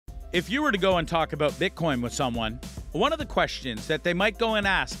If you were to go and talk about Bitcoin with someone, one of the questions that they might go and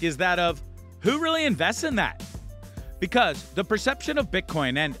ask is that of, who really invests in that? Because the perception of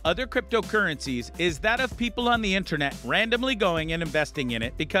Bitcoin and other cryptocurrencies is that of people on the internet randomly going and investing in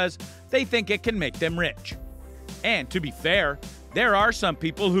it because they think it can make them rich. And to be fair, there are some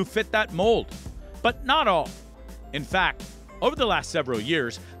people who fit that mold, but not all. In fact, over the last several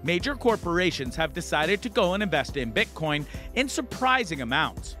years, major corporations have decided to go and invest in Bitcoin in surprising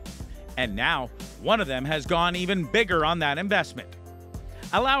amounts. And now, one of them has gone even bigger on that investment.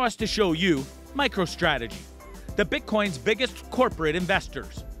 Allow us to show you Microstrategy, the Bitcoin's biggest corporate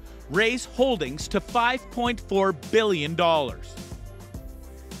investors, raise holdings to $5.4 billion.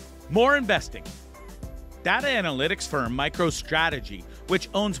 More investing. Data analytics firm Microstrategy, which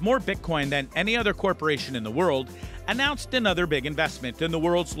owns more Bitcoin than any other corporation in the world, announced another big investment in the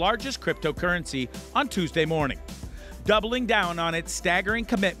world's largest cryptocurrency on Tuesday morning, doubling down on its staggering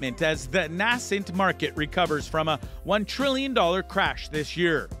commitment as the nascent market recovers from a $1 trillion crash this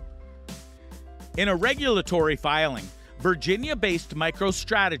year. In a regulatory filing, Virginia-based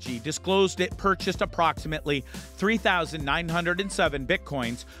Microstrategy disclosed it purchased approximately 3,907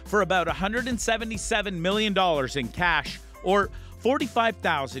 Bitcoins for about $177 million in cash, or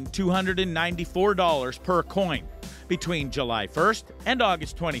 $45,294 per coin, between July 1st and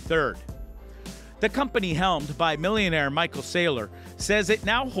August 23rd. The company, helmed by millionaire Michael Saylor, says it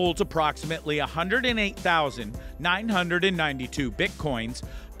now holds approximately 108,992 Bitcoins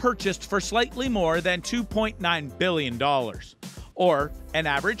purchased for slightly more than $2.9 billion, or an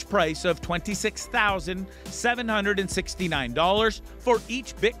average price of $26,769 for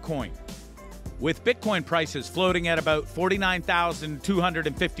each Bitcoin. With Bitcoin prices floating at about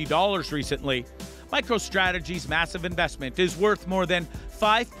 $49,250 recently, Microstrategy's massive investment is worth more than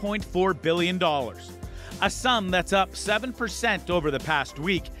 $5.4 billion, a sum that's up 7% over the past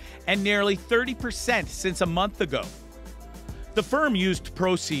week and nearly 30% since a month ago. The firm used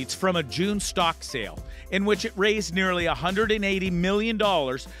proceeds from a June stock sale, in which it raised nearly $180 million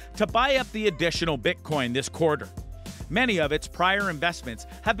to buy up the additional Bitcoin this quarter. Many of its prior investments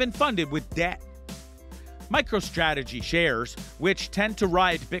have been funded with debt. Microstrategy shares, which tend to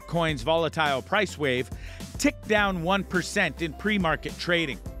ride Bitcoin's volatile price wave, ticked down 1% in pre-market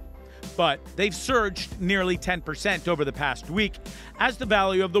trading. But they've surged nearly 10% over the past week as the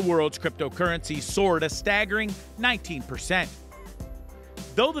value of the world's cryptocurrency soared a staggering 19%.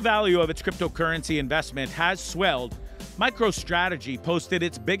 Though the value of its cryptocurrency investment has swelled, Microstrategy posted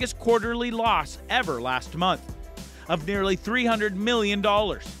its biggest quarterly loss ever last month, of nearly $300 million,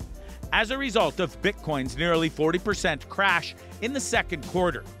 as a result of Bitcoin's nearly 40% crash in the second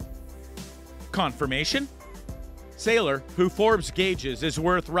quarter. Confirmation? Saylor, who Forbes gauges is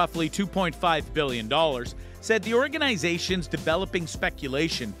worth roughly $2.5 billion, said the organization's developing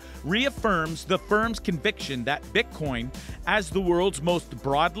speculation reaffirms the firm's conviction that Bitcoin, as the world's most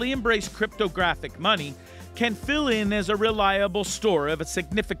broadly embraced cryptographic money, can fill in as a reliable store of a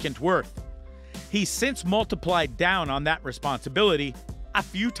significant worth. He's since multiplied down on that responsibility a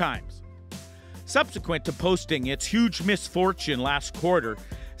few times. Subsequent to posting its huge misfortune last quarter,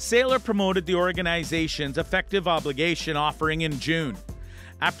 Saylor promoted the organization's effective obligation offering in June,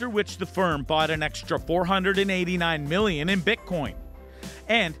 after which the firm bought an extra $489 million in Bitcoin,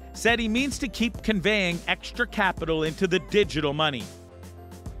 and said he means to keep conveying extra capital into the digital money.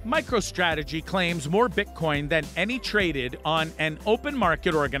 Microstrategy claims more Bitcoin than any traded on an open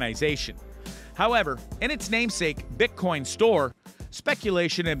market organization. However, in its namesake Bitcoin store,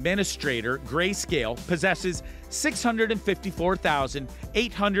 speculation administrator Grayscale possesses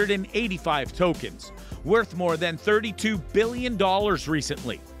 654,885 tokens, worth more than $32 billion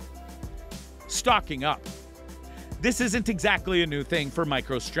recently. Stocking up. This isn't exactly a new thing for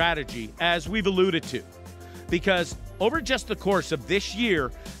Microstrategy, as we've alluded to, because over just the course of this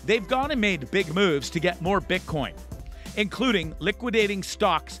year, they've gone and made big moves to get more Bitcoin, including liquidating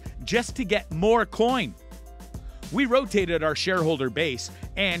stocks just to get more coin. We rotated our shareholder base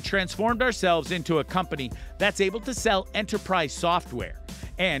and transformed ourselves into a company that's able to sell enterprise software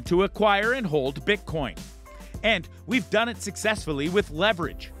and to acquire and hold Bitcoin. And we've done it successfully with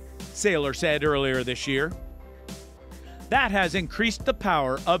leverage, Saylor said earlier this year. That has increased the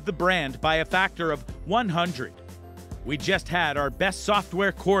power of the brand by a factor of 100. We just had our best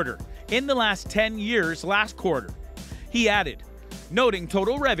software quarter in the last 10 years last quarter, he added, noting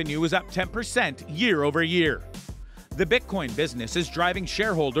total revenue was up 10% year over year. The Bitcoin business is driving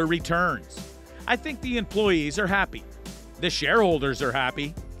shareholder returns. I think the employees are happy. The shareholders are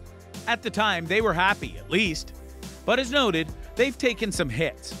happy. At the time, they were happy, at least. But as noted, they've taken some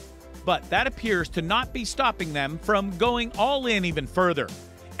hits. But that appears to not be stopping them from going all in even further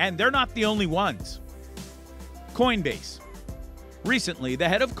And they're not the only ones. Coinbase. Recently, the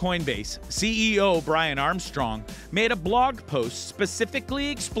head of Coinbase, CEO Brian Armstrong, made a blog post specifically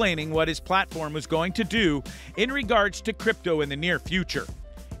explaining what his platform was going to do in regards to crypto in the near future.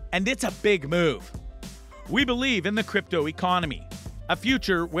 And it's a big move. We believe in the crypto economy, a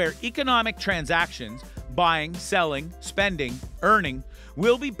future where economic transactions, buying, selling, spending, earning,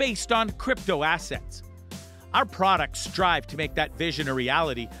 will be based on crypto assets. Our products strive to make that vision a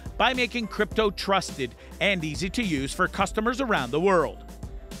reality by making crypto trusted and easy to use for customers around the world.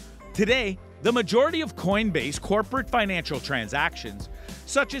 Today, the majority of Coinbase corporate financial transactions,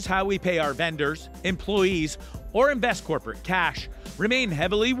 such as how we pay our vendors, employees, or invest corporate cash, remain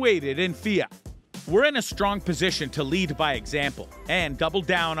heavily weighted in fiat. We're in a strong position to lead by example and double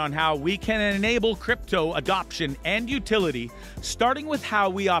down on how we can enable crypto adoption and utility, starting with how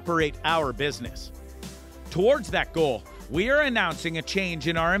we operate our business. Towards that goal, we are announcing a change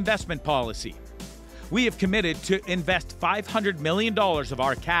in our investment policy. We have committed to invest $500 million of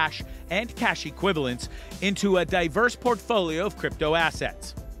our cash and cash equivalents into a diverse portfolio of crypto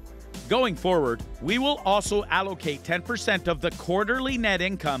assets. Going forward, we will also allocate 10% of the quarterly net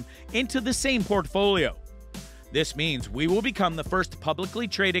income into the same portfolio. This means we will become the first publicly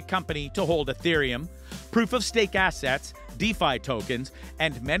traded company to hold Ethereum, proof-of-stake assets, DeFi tokens,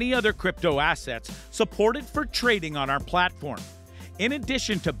 and many other crypto assets supported for trading on our platform, in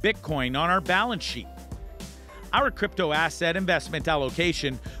addition to Bitcoin on our balance sheet. Our crypto asset investment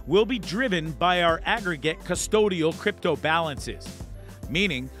allocation will be driven by our aggregate custodial crypto balances,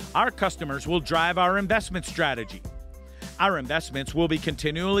 meaning our customers will drive our investment strategy. Our investments will be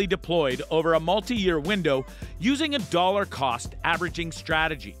continually deployed over a multi-year window using a dollar-cost averaging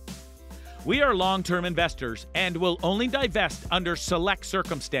strategy. We are long-term investors and will only divest under select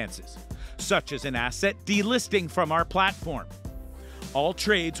circumstances, such as an asset delisting from our platform. All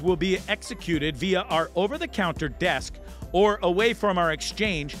trades will be executed via our over-the-counter desk or away from our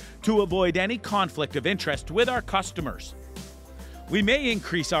exchange to avoid any conflict of interest with our customers. We may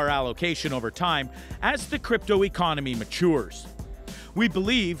increase our allocation over time as the crypto economy matures. We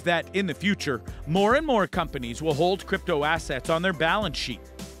believe that in the future, more and more companies will hold crypto assets on their balance sheet.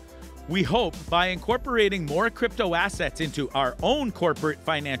 We hope by incorporating more crypto assets into our own corporate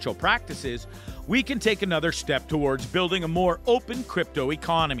financial practices, we can take another step towards building a more open crypto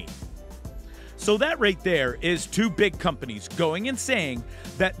economy. So that right there is two big companies going and saying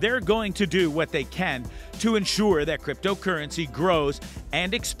that they're going to do what they can to ensure that cryptocurrency grows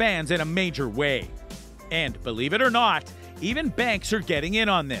and expands in a major way. And believe it or not, even banks are getting in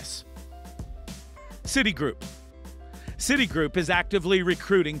on this. Citigroup. Citigroup is actively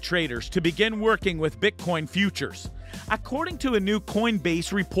recruiting traders to begin working with Bitcoin futures, according to a new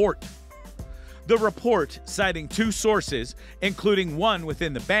Coinbase report. The report, citing two sources, including one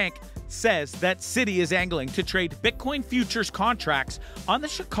within the bank, says that Citi is angling to trade Bitcoin futures contracts on the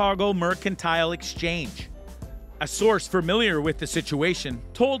Chicago Mercantile Exchange. A source familiar with the situation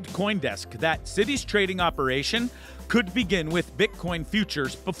told CoinDesk that Citi's trading operation could begin with Bitcoin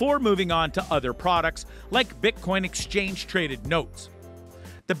futures before moving on to other products like Bitcoin exchange-traded notes.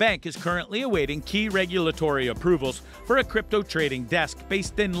 The bank is currently awaiting key regulatory approvals for a crypto trading desk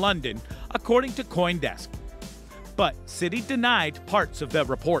based in London, according to CoinDesk. But Citi denied parts of the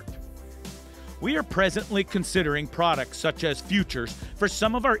report. We are presently considering products such as futures for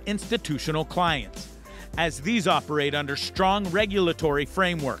some of our institutional clients, as these operate under strong regulatory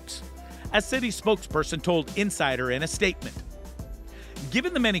frameworks, a Citi spokesperson told Insider in a statement.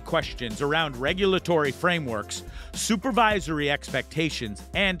 Given the many questions around regulatory frameworks, supervisory expectations,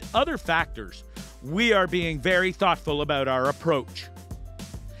 and other factors, we are being very thoughtful about our approach.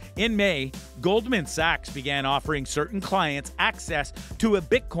 In May, Goldman Sachs began offering certain clients access to a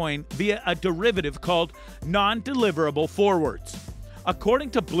Bitcoin via a derivative called non-deliverable forwards.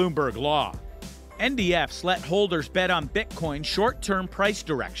 According to Bloomberg Law, NDFs let holders bet on Bitcoin short-term price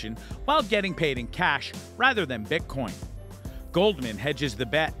direction while getting paid in cash rather than Bitcoin. Goldman hedges the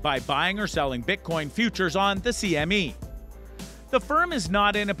bet by buying or selling Bitcoin futures on the CME. The firm is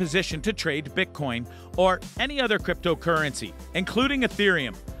not in a position to trade Bitcoin or any other cryptocurrency, including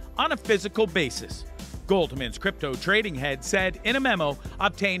Ethereum, on a physical basis, Goldman's crypto trading head said in a memo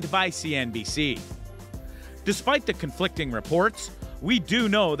obtained by CNBC. Despite the conflicting reports, we do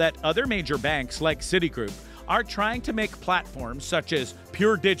know that other major banks like Citigroup are trying to make platforms such as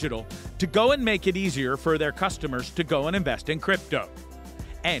Pure Digital to go and make it easier for their customers to go and invest in crypto.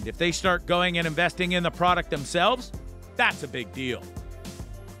 And if they start going and investing in the product themselves, that's a big deal.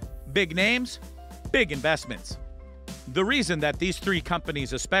 Big names, big investments. The reason that these three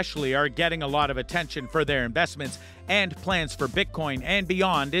companies especially are getting a lot of attention for their investments and plans for Bitcoin and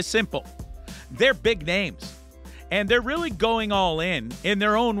beyond is simple. They're big names, and they're really going all in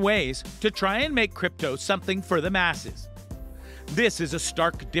their own ways to try and make crypto something for the masses. This is a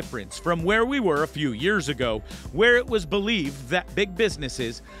stark difference from where we were a few years ago, where it was believed that big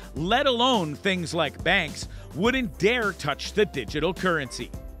businesses, let alone things like banks, wouldn't dare touch the digital currency.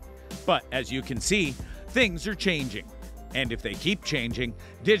 But as you can see, things are changing. And if they keep changing,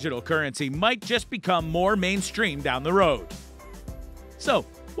 digital currency might just become more mainstream down the road. So,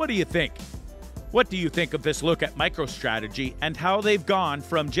 what do you think? What do you think of this look at Microstrategy and how they've gone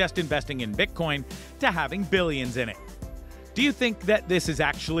from just investing in Bitcoin to having billions in it? Do you think that this is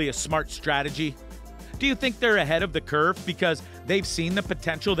actually a smart strategy? Do you think they're ahead of the curve because they've seen the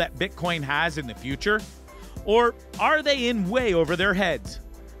potential that Bitcoin has in the future? Or are they in way over their heads?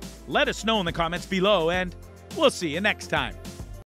 Let us know in the comments below, and we'll see you next time.